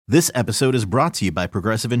This episode is brought to you by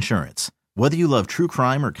Progressive Insurance. Whether you love true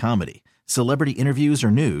crime or comedy, celebrity interviews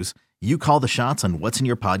or news, you call the shots on what's in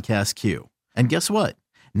your podcast queue. And guess what?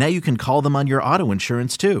 Now you can call them on your auto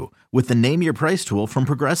insurance too with the Name Your Price tool from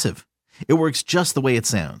Progressive. It works just the way it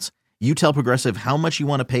sounds. You tell Progressive how much you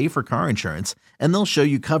want to pay for car insurance, and they'll show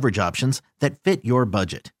you coverage options that fit your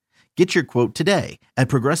budget. Get your quote today at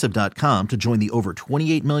Progressive.com to join the over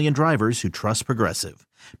 28 million drivers who trust Progressive.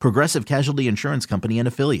 Progressive Casualty Insurance Company and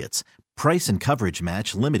Affiliates. Price and coverage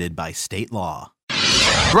match limited by state law.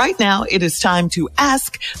 Right now, it is time to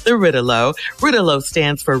ask the Riddle-O. Riddle-O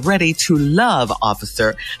stands for Ready to Love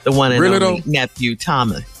Officer, the one and only nephew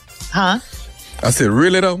Thomas. Huh? I said,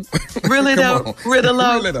 really though? Really though?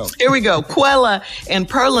 Riddle-O. Really though? Here we go. Quella in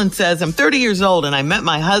Pearland says, I'm 30 years old and I met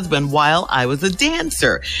my husband while I was a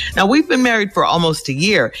dancer. Now, we've been married for almost a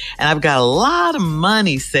year and I've got a lot of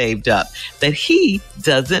money saved up that he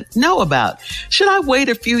doesn't know about. Should I wait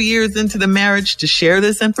a few years into the marriage to share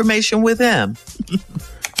this information with him?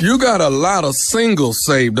 You got a lot of singles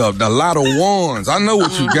saved up, a lot of ones. I know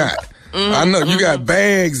what you got. I know you got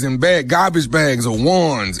bags and garbage bags of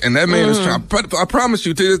ones, and that man is trying. I promise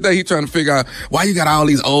you, to this day, he's trying to figure out why you got all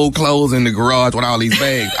these old clothes in the garage with all these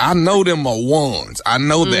bags. I know them are ones. I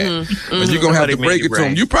know that, but you're gonna have to break it to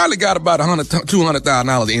him. You probably got about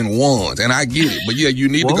 $200,000 in ones, and I get it. But yeah, you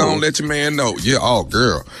need to go and let your man know. Yeah, oh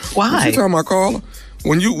girl, why? What you talking about, Carla?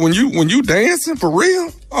 When you dancing for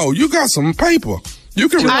real? Oh, you got some paper. You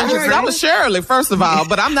can that was Shirley, first of all,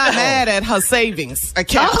 but I'm not mad at her savings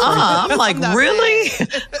account. I'm like, really?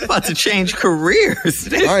 I'm about to change careers.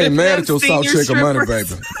 I ain't mad at your salt shaker money,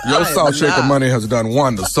 baby. Your salt shaker money has done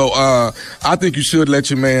wonders. So I think you should let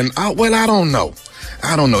your man, well, I don't know.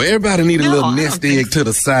 Everybody need a little nest egg to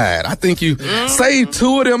the side. I think you save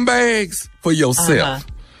 2 of them bags for yourself.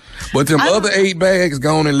 But them other 8 bags,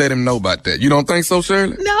 go on and let him know about that. You don't think so,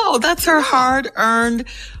 Shirley? No, that's her hard-earned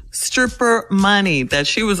stripper money that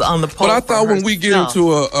she was on the pole. But I thought when we get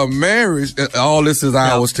into a marriage, all this is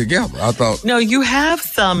ours together. I thought. No, you have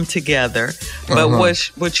some together, but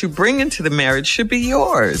what you bring into the marriage should be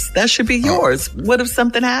yours. That should be yours. What if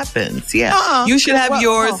something happens? Yeah, you should have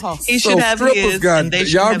yours. He should have his, and they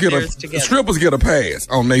should have theirs together. Strippers get a pass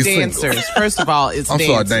on their dancers. Singles. First of all, it's dancers.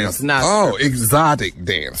 Sorry, dancers. Not exotic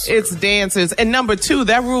dancers. It's dancers. And number 2,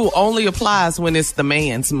 that rule only applies when it's the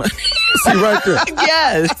man's money. See right there.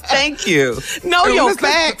 Yes. Thank you. Know your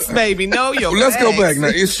facts, baby. Know your Let's facts. go back now.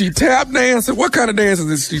 Is she tap dancing? What kind of dances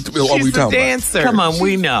is she? What we talking dancer. about? Come on,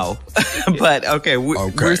 we know. But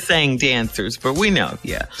we're saying dancers, but we know.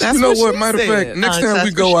 Yeah. That's you know what? She Matter of fact, next time we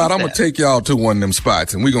go out, I'm gonna take y'all to one of them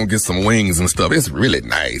spots, and we're gonna get some wings and stuff. It's really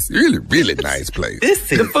nice, really, really nice place.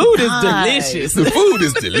 The food is delicious. The food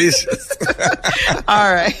is delicious.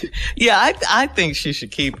 All right. Yeah, I think she should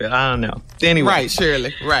keep it. I don't know. Anyway. Right,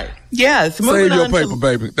 Shirley. Right. Yes. Save your paper,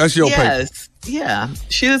 baby. That's your paper. Yes. Yeah.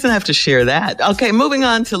 She doesn't have to share that. Okay. Moving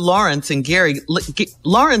on to Lawrence and Gary.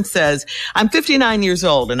 Lawrence says, I'm 59 years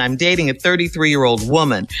old and I'm dating a 33-year-old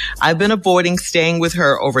woman. I've been avoiding staying with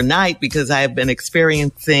her overnight because I have been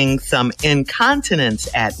experiencing some incontinence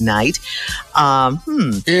at night.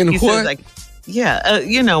 In what?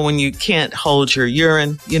 When you can't hold your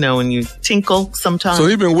urine, when you tinkle sometimes. So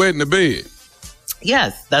he's been wet in the bed.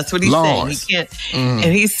 Yes, that's what he's saying. He can't,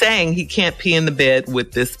 and he's saying he can't pee in the bed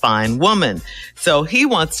with this fine woman. So he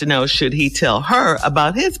wants to know, should he tell her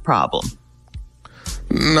about his problem?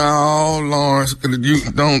 No, Lawrence, you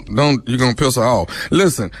don't, you're going to piss her off.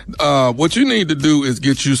 Listen, what you need to do is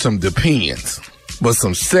get you some Depends, but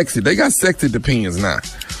some they got sexy Depends now.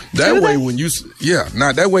 That way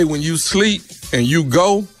when you sleep and you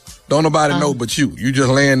go, don't nobody know but you. You just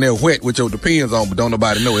laying there wet with your Depends on, but don't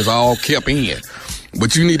nobody know. It's all kept in.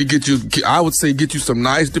 But you need to get you some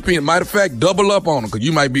nice Depends. Matter of fact, double up on them, because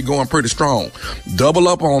you might be going pretty strong. Double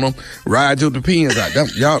up on them, ride your Depends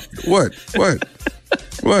out. Y'all, what?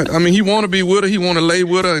 I mean, he want to be with her, he want to lay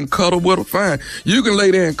with her and cuddle with her, fine. You can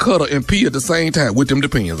lay there and cuddle and pee at the same time with them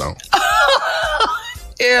Depends on.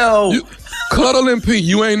 Ew. Cuddle and pee.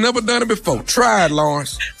 You ain't never done it before. Try it,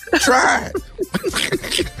 Lawrence. Try it.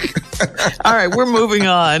 All right, we're moving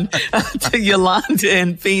on to Yolanda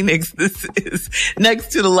in Phoenix. This is next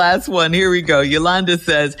to the last one. Here we go. Yolanda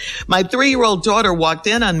says, my 3-year-old daughter walked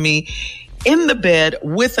in on me in the bed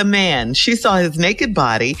with a man. She saw his naked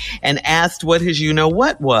body and asked what his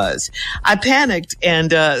you-know-what was. I panicked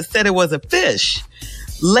and said it was a fish.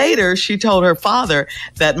 Later, she told her father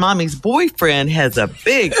that mommy's boyfriend has a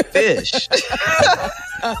big fish.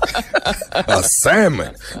 A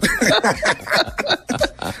salmon.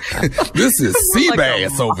 This is sea Like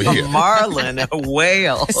bass over here. A marlin, a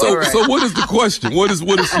whale. So, All right. so what is the question? What is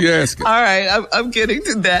she asking? All right, I'm getting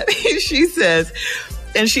to that. She says,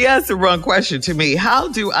 and she asked the wrong question to me. How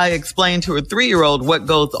do I explain to a 3-year-old what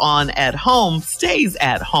goes on at home stays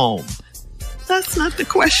at home? That's not the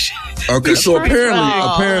question. Okay, so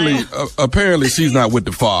Oh, apparently she's not with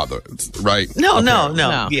the father, right? No.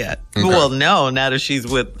 No. Yeah. Okay. Well, no, now that she's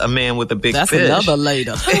with a man with a big That's fish. another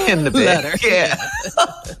later. In the bed. Yeah.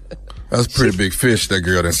 That's a pretty big fish that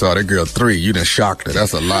girl done saw. That girl 3, you done shocked her.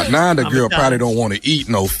 That's a lot. Now the girl probably don't want to eat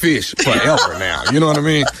no fish forever now. You know what I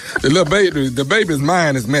mean? The baby's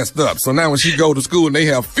mind is messed up. So now when she go to school and they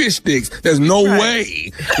have fish sticks, there's no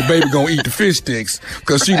way the baby gonna eat the fish sticks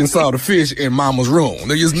because she done saw the fish in mama's room.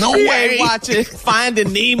 There's no She way. ain't watching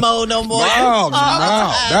Finding Nemo no more. No,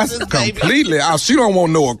 that's completely out. She don't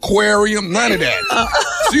want no aquarium, none of that.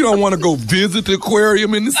 She don't want to go visit the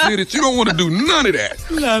aquarium in the city. She don't want to do none of that.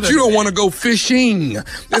 She don't want to go fishing.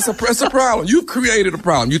 It's a problem. You created a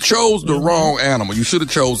problem. You chose the wrong animal. You should have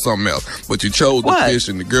chose something else, but you chose the fish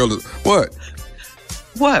and the girl. What?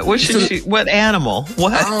 What? What animal?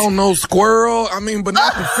 What? I don't know. Squirrel. I mean, but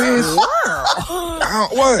not the fish. What?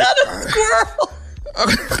 Not a squirrel.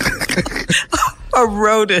 A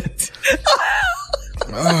rodent.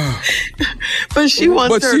 But she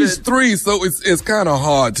wants But her she's to... 3, so it's kind of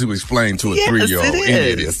hard to explain to a Yes, 3-year-old it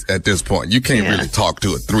any of is. this at this point. You can't really talk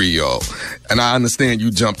to a 3-year-old. And I understand you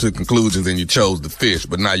jumped to conclusions and you chose the fish,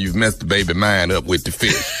 but now you've messed the baby mind up with the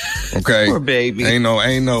fish. Okay? Poor baby. Ain't no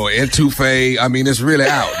etouffee. I mean, it's really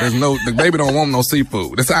out. The baby don't want no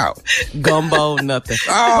seafood. It's out. Gumbo, nothing.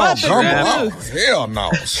 Oh, But gumbo. Oh, hell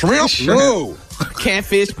no. Shrimp? No.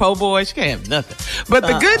 Catfish, po' boy, she can't have nothing. But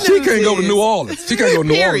the good news She can't go to is- New Orleans. She can't go to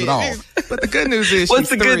New Orleans Period. at all. But the good news is What's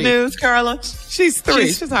she's the good 3. news, Carla? She's 3.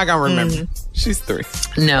 She's not going to remember. She's 3.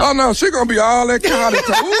 No. Oh, no. She gonna be all that kind of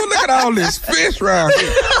time. Ooh, look at all this fish around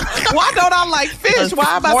here. Why don't I like fish?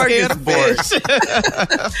 Why am I scared of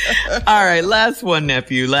Smorgasbord. fish? All right, last one,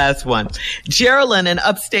 nephew, last one. Geraldine in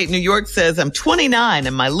upstate New York says, I'm 29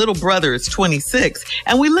 and my little brother is 26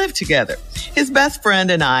 and we live together. His best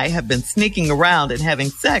friend and I have been sneaking around and having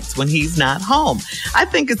sex when he's not home. I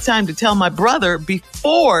think it's time to tell my brother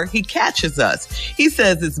before he catches us. He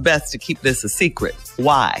says it's best to keep this a secret.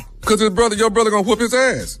 Why? Because your brother gonna whoop his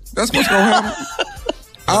ass. That's what's gonna happen.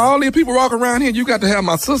 All these people walking around here, you got to have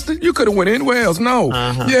my sister. You could have went anywhere else. No.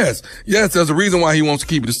 Yes, there's a reason why he wants to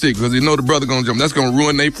keep it a secret, because he know the brother gonna jump. That's gonna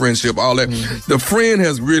ruin their friendship, all that. The friend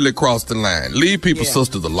has really crossed the line. Leave people's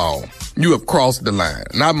sisters alone. You have crossed the line.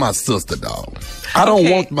 Not my sister, dog. I don't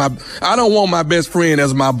want my best friend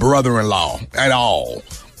as my brother-in-law at all.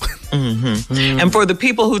 And for the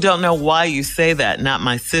people who don't know why you say that, not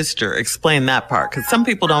my sister, explain that part, because some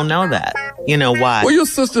people don't know that. You know why? Well, your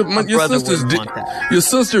sister is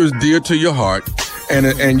dear to your heart,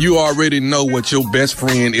 and you already know what your best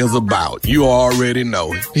friend is about. You already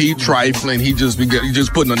know he trifling. He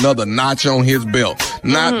just putting another notch on his belt.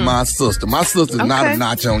 Not my sister. My sister's not a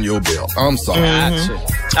notch on your belt. I'm sorry.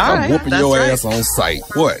 I'm whooping your ass on sight.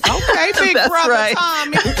 What? Okay, big That's brother right.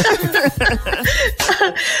 Tommy.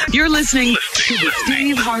 You're listening to the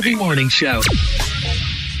Steve Harvey Morning Show.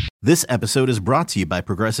 This episode is brought to you by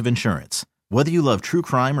Progressive Insurance. Whether you love true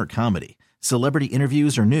crime or comedy, celebrity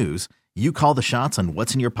interviews or news, you call the shots on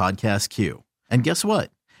what's in your podcast queue. And guess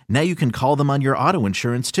what? Now you can call them on your auto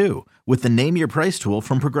insurance too with the Name Your Price tool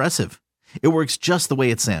from Progressive. It works just the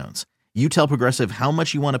way it sounds. You tell Progressive how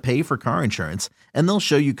much you want to pay for car insurance, and they'll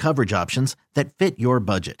show you coverage options that fit your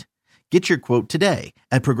budget. Get your quote today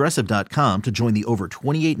at Progressive.com to join the over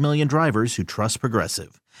 28 million drivers who trust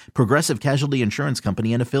Progressive. Progressive Casualty Insurance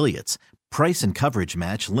Company and Affiliates. Price and coverage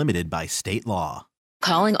match limited by state law.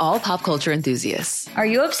 Calling all pop culture enthusiasts. Are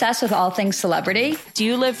you obsessed with all things celebrity? Do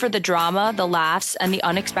you live for the drama, the laughs, and the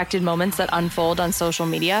unexpected moments that unfold on social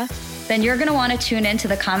media? Then you're going to want to tune in to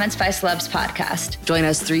the Comments by Celebs podcast. Join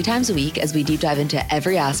us 3 times a week as we deep dive into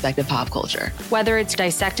every aspect of pop culture. Whether it's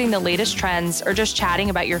dissecting the latest trends or just chatting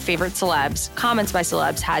about your favorite celebs, Comments by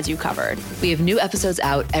Celebs has you covered. We have new episodes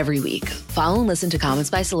out every week. Follow and listen to Comments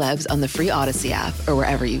by Celebs on the free Odyssey app or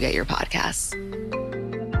wherever you get your podcasts.